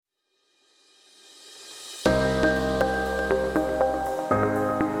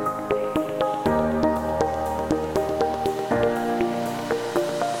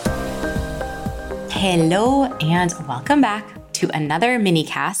Hello and welcome back to another mini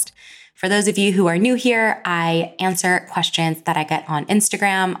cast. For those of you who are new here, I answer questions that I get on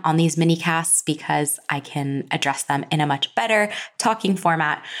Instagram on these mini casts because I can address them in a much better talking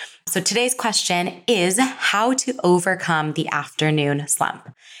format. So today's question is how to overcome the afternoon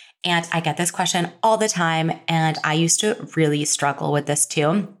slump. And I get this question all the time, and I used to really struggle with this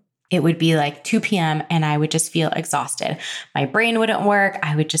too. It would be like 2 p.m. and I would just feel exhausted. My brain wouldn't work.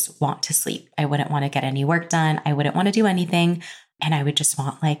 I would just want to sleep. I wouldn't want to get any work done. I wouldn't want to do anything. And I would just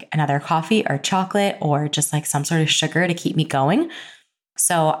want like another coffee or chocolate or just like some sort of sugar to keep me going.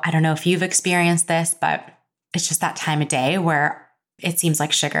 So I don't know if you've experienced this, but it's just that time of day where it seems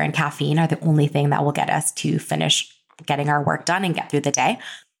like sugar and caffeine are the only thing that will get us to finish getting our work done and get through the day.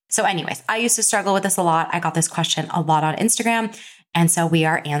 So anyways, I used to struggle with this a lot. I got this question a lot on Instagram. And so we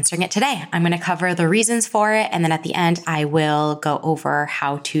are answering it today. I'm going to cover the reasons for it. And then at the end, I will go over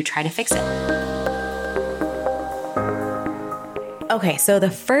how to try to fix it. Okay, so the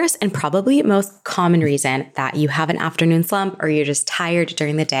first and probably most common reason that you have an afternoon slump or you're just tired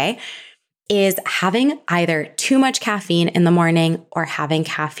during the day is having either too much caffeine in the morning or having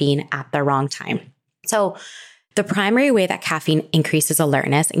caffeine at the wrong time. So the primary way that caffeine increases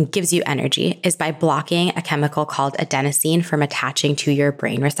alertness and gives you energy is by blocking a chemical called adenosine from attaching to your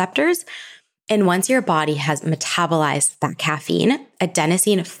brain receptors. And once your body has metabolized that caffeine,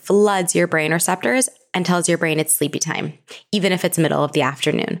 adenosine floods your brain receptors and tells your brain it's sleepy time, even if it's middle of the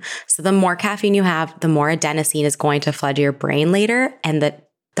afternoon. So the more caffeine you have, the more adenosine is going to flood your brain later, and the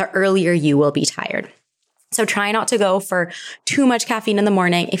earlier you will be tired. So try not to go for too much caffeine in the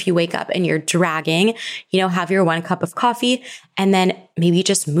morning. If you wake up and you're dragging, have your 1 cup of coffee and then maybe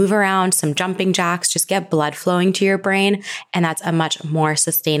just move around some jumping jacks, just get blood flowing to your brain. And that's a much more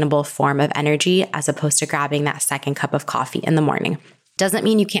sustainable form of energy as opposed to grabbing that 2nd cup of coffee in the morning. Doesn't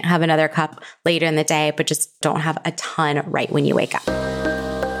mean you can't have another cup later in the day, but just don't have a ton right when you wake up.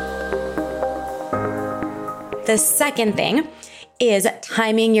 The second thing is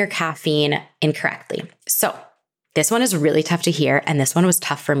timing your caffeine incorrectly. So this one is really tough to hear, and this one was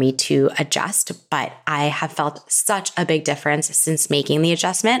tough for me to adjust, but I have felt such a big difference since making the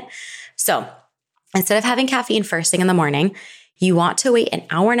adjustment. So instead of having caffeine first thing in the morning, you want to wait an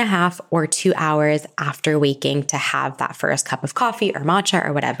hour and a half or 2 hours after waking to have that first cup of coffee or matcha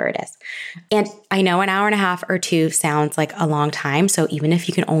or whatever it is. And I know an hour and a half or 2 sounds like a long time. So even if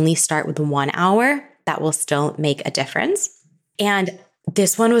you can only start with 1 hour, that will still make a difference. And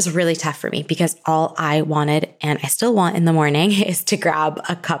this one was really tough for me because all I wanted, and I still want in the morning, is to grab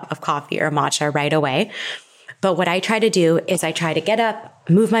a cup of coffee or matcha right away. But what I try to do is I try to get up,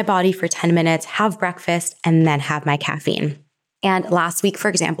 move my body for 10 minutes, have breakfast, and then have my caffeine. And last week, for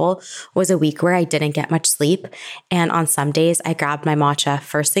example, was a week where I didn't get much sleep. And on some days, I grabbed my matcha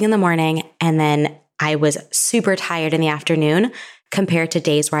first thing in the morning, and then I was super tired in the afternoon compared to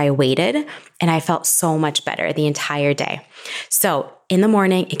days where I waited, and I felt so much better the entire day. So in the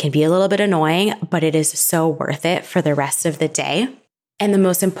morning, it can be a little bit annoying, but it is so worth it for the rest of the day. And the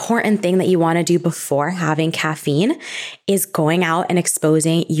most important thing that you want to do before having caffeine is going out and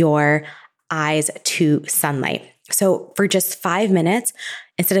exposing your eyes to sunlight. So for just 5 minutes,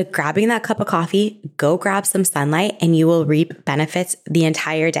 instead of grabbing that cup of coffee, go grab some sunlight and you will reap benefits the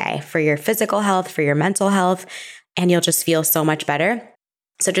entire day for your physical health, for your mental health, and you'll just feel so much better.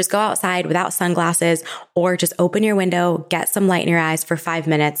 So just go outside without sunglasses or just open your window, get some light in your eyes for 5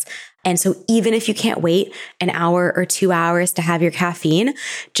 minutes. And so even if you can't wait an hour or 2 hours to have your caffeine,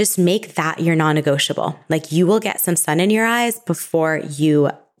 just make that your non-negotiable. Like you will get some sun in your eyes before you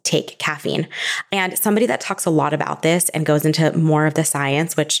take caffeine. And somebody that talks a lot about this and goes into more of the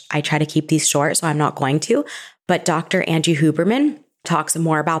science, which I try to keep these short, so I'm not going to, but Dr. Andrew Huberman talks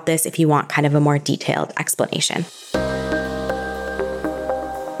more about this if you want kind of a more detailed explanation.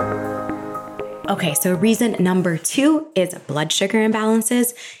 Okay, so reason number 2 is blood sugar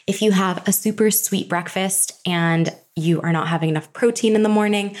imbalances. If you have a super sweet breakfast and you are not having enough protein in the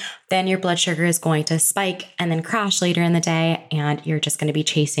morning, then your blood sugar is going to spike and then crash later in the day, and you're just going to be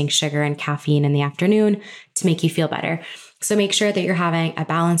chasing sugar and caffeine in the afternoon to make you feel better. So make sure that you're having a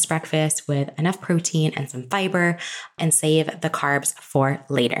balanced breakfast with enough protein and some fiber, and save the carbs for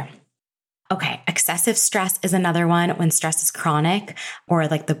later. Okay, excessive stress is another one. When stress is chronic, or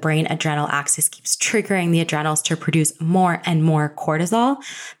like the brain adrenal axis keeps triggering the adrenals to produce more and more cortisol,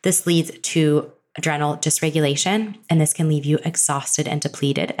 this leads to adrenal dysregulation, and this can leave you exhausted and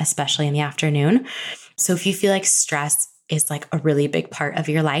depleted, especially in the afternoon. So if you feel like stress is like a really big part of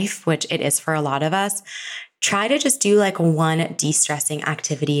your life, which it is for a lot of us, try to just do like one de-stressing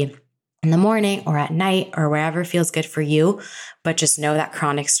activity in the morning or at night or wherever feels good for you. But just know that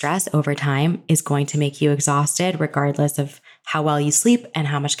chronic stress over time is going to make you exhausted regardless of how well you sleep and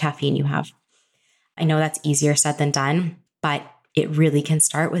how much caffeine you have. I know that's easier said than done, but it really can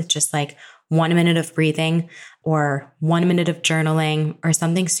start with just like 1 minute of breathing or 1 minute of journaling or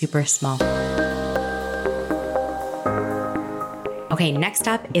something super small. Okay, next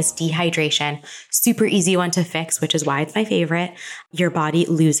up is dehydration. Super easy one to fix, which is why it's my favorite. Your body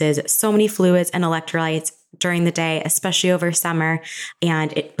loses so many fluids and electrolytes during the day, especially over summer.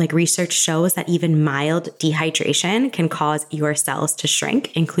 And research shows that even mild dehydration can cause your cells to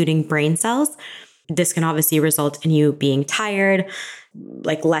shrink, including brain cells. This can obviously result in you being tired,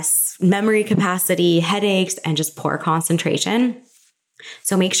 like less memory capacity, headaches, and just poor concentration.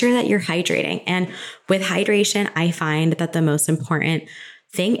 So make sure that you're hydrating. And with hydration, I find that the most important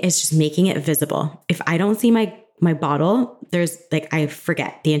thing is just making it visible. If I don't see my bottle, I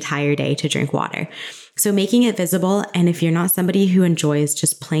forget the entire day to drink water. So making it visible. And if you're not somebody who enjoys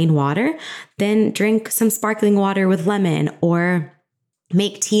just plain water, then drink some sparkling water with lemon, or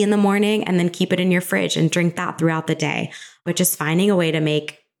make tea in the morning and then keep it in your fridge and drink that throughout the day. But just finding a way to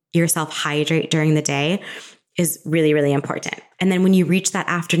make yourself hydrate during the day is really, really important. And then when you reach that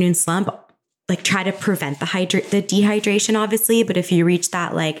afternoon slump, try to prevent the dehydration, obviously. But if you reach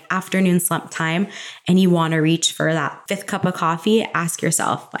that afternoon slump time and you want to reach for that 5th cup of coffee, ask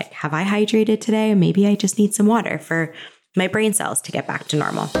yourself, have I hydrated today? Maybe I just need some water for my brain cells to get back to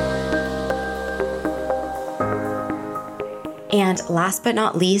normal. And last but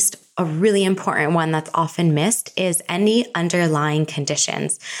not least, a really important one that's often missed is any underlying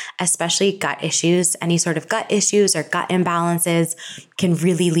conditions, especially gut issues. Any sort of gut issues or gut imbalances can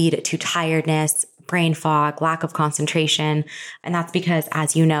really lead to tiredness, brain fog, lack of concentration. And that's because,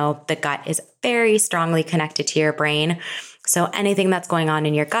 as you know, the gut is very strongly connected to your brain. So anything that's going on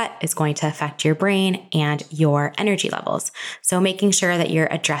in your gut is going to affect your brain and your energy levels. So making sure that you're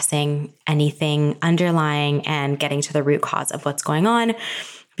addressing anything underlying and getting to the root cause of what's going on.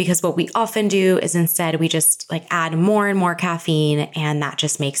 Because what we often do is instead we just add more and more caffeine, and that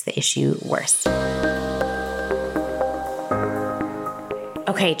just makes the issue worse.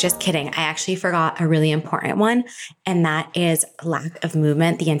 Okay, just kidding. I actually forgot a really important one, and that is lack of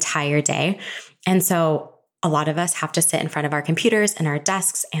movement the entire day. And so a lot of us have to sit in front of our computers and our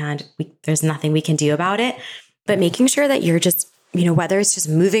desks, and there's nothing we can do about it. But making sure that you're just, whether it's just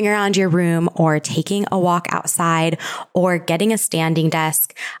moving around your room or taking a walk outside or getting a standing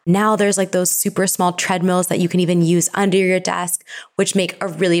desk. Now there's those super small treadmills that you can even use under your desk, which make a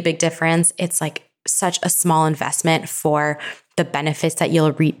really big difference. It's such a small investment for the benefits that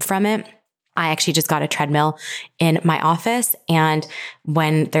you'll reap from it. I actually just got a treadmill in my office, and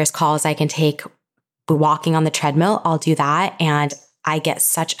when there's calls I can take walking on the treadmill, I'll do that. And I get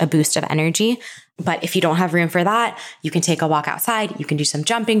such a boost of energy. But if you don't have room for that, you can take a walk outside. You can do some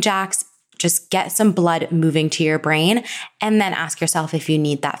jumping jacks, just get some blood moving to your brain, and then ask yourself if you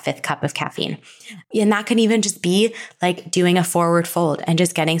need that 5th cup of caffeine. And that can even just be doing a forward fold and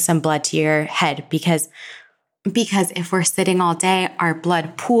just getting some blood to your head, because if we're sitting all day, our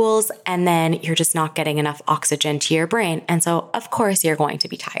blood pools and then you're just not getting enough oxygen to your brain. And so of course you're going to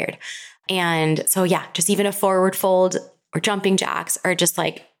be tired. And so yeah, just even a forward fold or jumping jacks, or just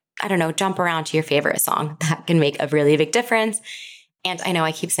jump around to your favorite song. That can make a really big difference. And I know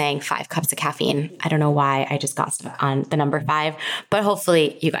I keep saying 5 cups of caffeine. I don't know why I just got stuck on the number 5, but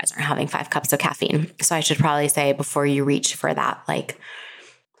hopefully you guys aren't having 5 cups of caffeine. So I should probably say before you reach for that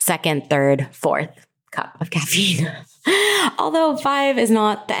 2nd, 3rd, 4th cup of caffeine. Although 5 is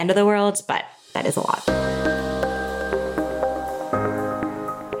not the end of the world, but that is a lot.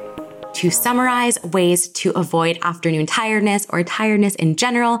 To summarize, ways to avoid afternoon tiredness or tiredness in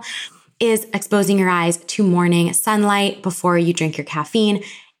general is exposing your eyes to morning sunlight before you drink your caffeine.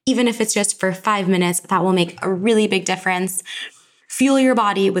 Even if it's just for 5 minutes, that will make a really big difference. Fuel your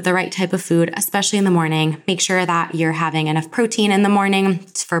body with the right type of food, especially in the morning. Make sure that you're having enough protein in the morning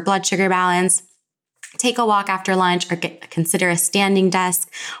for blood sugar balance. Take a walk after lunch, or consider a standing desk,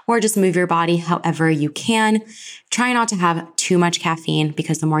 or just move your body however you can. Try not to have too much caffeine,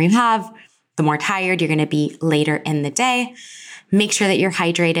 because the more you have, the more tired you're going to be later in the day. Make sure that you're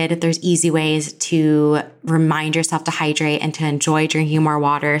hydrated. There's easy ways to remind yourself to hydrate and to enjoy drinking more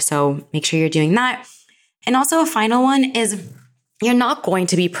water. So make sure you're doing that. And also a final one is, you're not going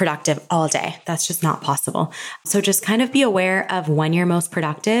to be productive all day. That's just not possible. So just kind of be aware of when you're most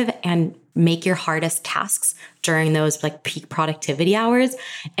productive and make your hardest tasks during those peak productivity hours.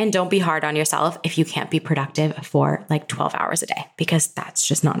 And don't be hard on yourself if you can't be productive for 12 hours a day, because that's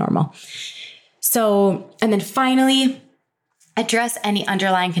just not normal. So, and then finally, address any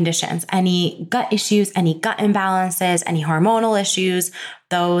underlying conditions, any gut issues, any gut imbalances, any hormonal issues.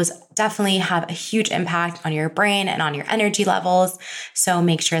 Those definitely have a huge impact on your brain and on your energy levels. So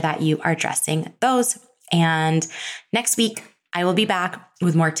make sure that you are addressing those. And next week, I will be back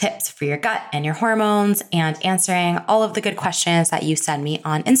with more tips for your gut and your hormones and answering all of the good questions that you send me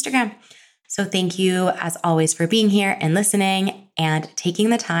on Instagram. So thank you, as always, for being here and listening and taking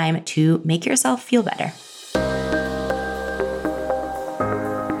the time to make yourself feel better.